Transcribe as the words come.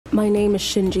My name is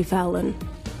Shinji Fallon.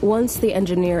 Once the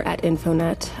engineer at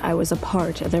Infonet, I was a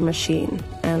part of their machine,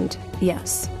 and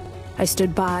yes, I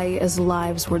stood by as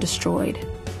lives were destroyed.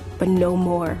 But no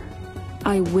more.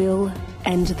 I will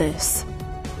end this.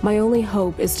 My only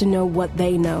hope is to know what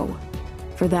they know.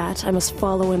 For that, I must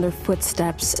follow in their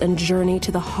footsteps and journey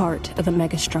to the heart of the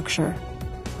megastructure.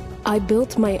 I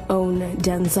built my own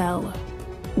Denzel,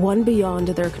 one beyond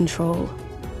their control.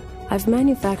 I've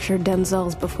manufactured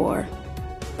Denzels before,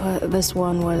 but this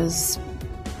one was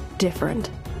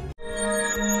different.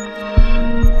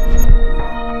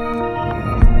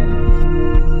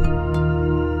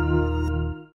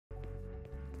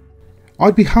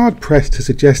 I'd be hard-pressed to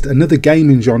suggest another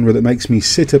gaming genre that makes me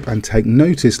sit up and take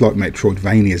notice like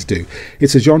Metroidvanias do.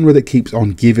 It's a genre that keeps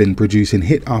on giving, producing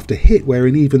hit after hit,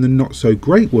 wherein even the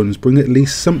not-so-great ones bring at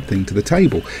least something to the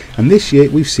table. And this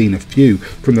year we've seen a few,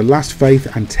 from the Last Faith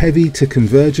and Tevi to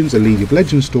Convergence, a League of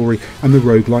Legends story, and the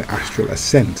roguelite Astral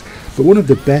Ascent. But one of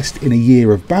the best in a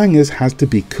year of bangers has to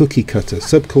be Cookie Cutter,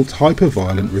 Subcult's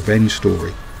hyperviolent revenge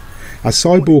story. As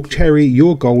Cyborg Cherry,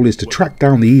 your goal is to track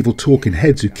down the evil talking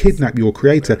heads who kidnapped your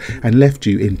creator and left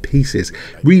you in pieces.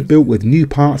 Rebuilt with new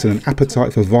parts and an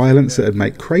appetite for violence that would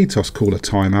make Kratos call a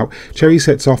timeout, Cherry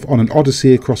sets off on an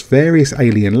odyssey across various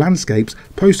alien landscapes,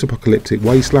 post-apocalyptic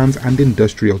wastelands and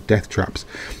industrial death traps.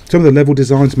 Some of the level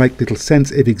designs make little sense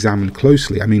if examined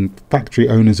closely. I mean, factory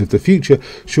owners of the future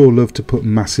sure love to put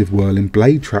massive whirling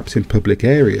blade traps in public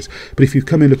areas, but if you've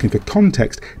come in looking for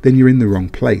context, then you're in the wrong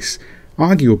place.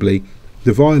 Arguably,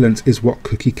 the violence is what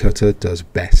Cookie Cutter does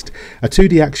best. A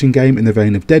 2D action game in the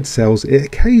vein of Dead Cells, it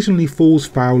occasionally falls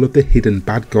foul of the hidden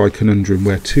bad guy conundrum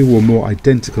where two or more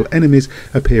identical enemies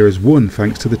appear as one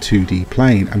thanks to the 2D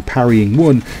plane, and parrying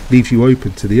one leaves you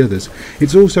open to the others.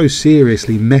 It's also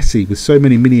seriously messy, with so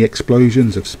many mini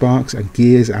explosions of sparks and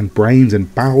gears and brains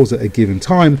and bowels at a given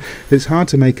time that it's hard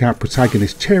to make out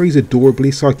protagonist Cherry's adorably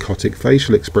psychotic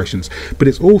facial expressions, but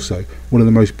it's also one of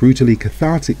the most brutally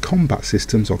cathartic combat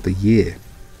systems of the year.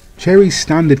 Cherry's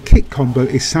standard kick combo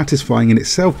is satisfying in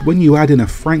itself, but when you add in a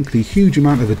frankly huge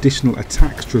amount of additional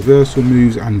attacks, traversal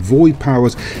moves and void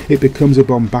powers, it becomes a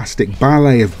bombastic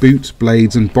ballet of boots,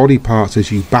 blades and body parts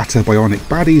as you batter bionic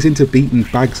baddies into beaten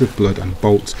bags of blood and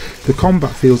bolts. The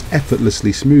combat feels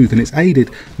effortlessly smooth, and it's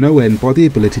aided no end by the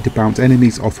ability to bounce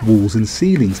enemies off walls and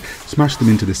ceilings, smash them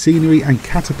into the scenery and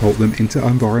catapult them into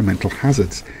environmental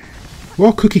hazards.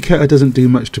 While Cookie Cutter doesn't do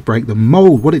much to break the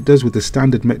mould, what it does with the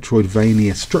standard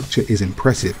Metroidvania structure is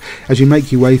impressive. As you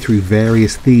make your way through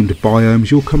various themed biomes,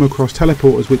 you'll come across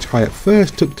teleporters which I at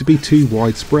first took to be too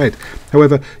widespread.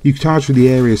 However, you charge through the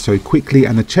areas so quickly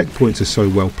and the checkpoints are so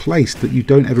well placed that you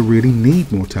don't ever really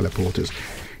need more teleporters.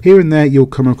 Here and there you'll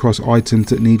come across items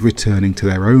that need returning to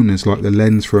their owners, like the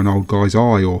lens for an old guy's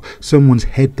eye or someone's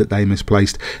head that they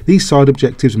misplaced. These side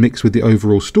objectives mix with the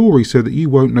overall story so that you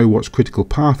won't know what's critical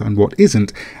path and what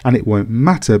isn't, and it won't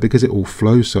matter because it all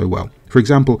flows so well. For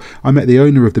example, I met the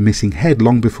owner of the missing head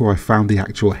long before I found the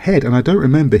actual head, and I don't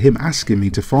remember him asking me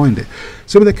to find it.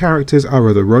 Some of the characters are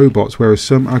other robots, whereas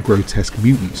some are grotesque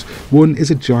mutants. One is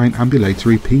a giant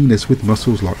ambulatory penis with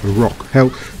muscles like The Rock.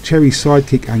 Hell, Cherry's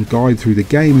sidekick and guide through the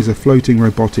game is a floating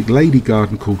robotic lady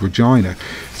garden called Regina.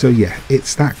 So yeah,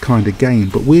 it's that kind of game,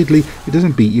 but weirdly, it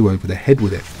doesn't beat you over the head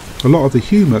with it. A lot of the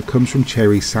humour comes from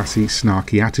Cherry's sassy,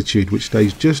 snarky attitude, which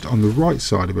stays just on the right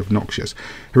side of obnoxious.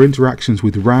 Her interactions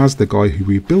with Raz, the guy who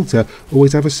rebuilt her,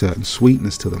 always have a certain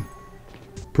sweetness to them.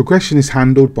 Progression is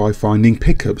handled by finding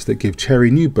pickups that give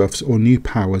Cherry new buffs or new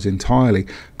powers entirely.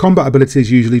 Combat abilities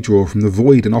usually draw from the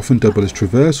void and often double as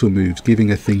traversal moves, giving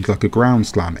her things like a ground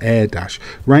slam, air dash,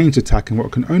 ranged attack and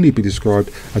what can only be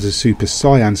described as a Super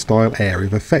Saiyan style area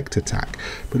of effect attack.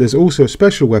 But there's also a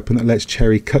special weapon that lets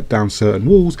Cherry cut down certain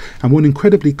walls, and one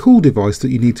incredibly cool device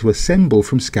that you need to assemble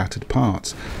from scattered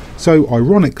parts. So,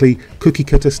 ironically, Cookie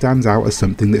Cutter stands out as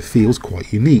something that feels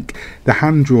quite unique. The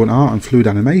hand-drawn art and fluid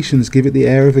animations give it the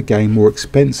air of a game more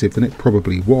expensive than it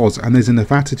probably was, and there's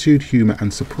enough attitude, humour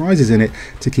and surprises in it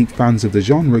to keep fans of the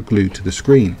genre glued to the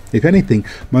screen. If anything,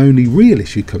 my only real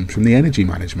issue comes from the energy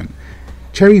management.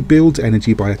 Cherry builds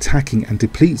energy by attacking and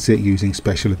depletes it using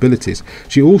special abilities.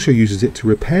 She also uses it to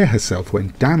repair herself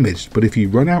when damaged, but if you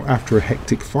run out after a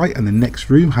hectic fight and the next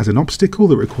room has an obstacle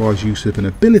that requires use of an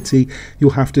ability,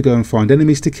 you'll have to go and find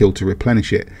enemies to kill to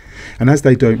replenish it. And as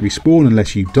they don't respawn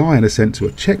unless you die and are sent to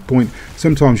a checkpoint,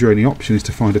 sometimes your only option is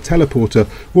to find a teleporter,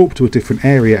 warp to a different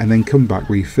area and then come back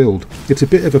refilled. It's a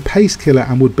bit of a pace killer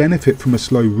and would benefit from a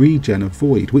slow regen of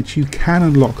Void, which you can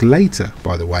unlock later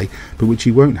by the way, but which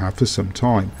you won't have for some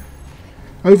time.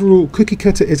 Overall, Cookie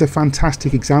Cutter is a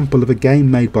fantastic example of a game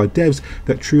made by devs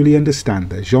that truly understand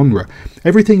their genre.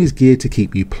 Everything is geared to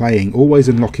keep you playing, always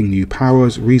unlocking new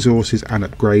powers, resources and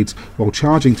upgrades while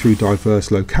charging through diverse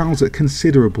locales at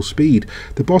considerable speed.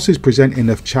 The bosses present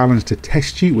enough challenge to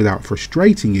test you without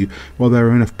frustrating you, while there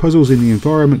are enough puzzles in the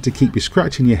environment to keep you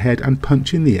scratching your head and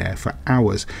punch in the air for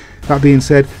hours. That being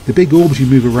said, the big orbs you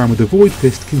move around with the Void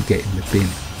Fist can get in the bin.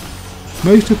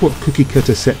 Most of what Cookie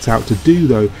Cutter sets out to do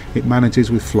though, it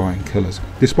manages with flying colours.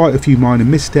 Despite a few minor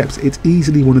missteps, it's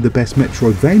easily one of the best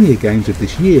Metroidvania games of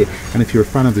this year, and if you're a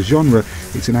fan of the genre,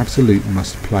 it's an absolute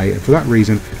must play, and for that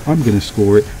reason I'm going to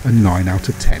score it a 9 out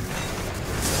of 10.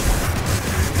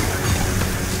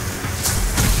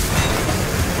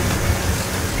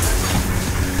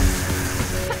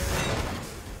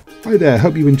 Hi there,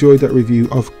 hope you enjoyed that review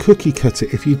of Cookie Cutter.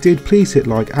 If you did, please hit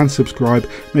like and subscribe,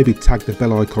 maybe tag the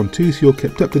bell icon too so you're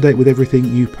kept up to date with everything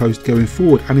you post going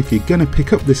forward. And if you're going to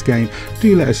pick up this game,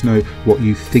 do let us know what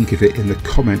you think of it in the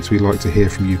comments. We like to hear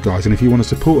from you guys. And if you want to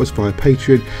support us via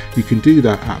Patreon, you can do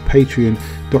that at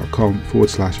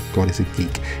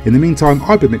patreon.com/GodIsAGeek. In the meantime,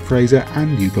 I've been Mick Fraser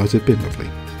and you guys have been lovely.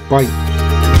 Bye.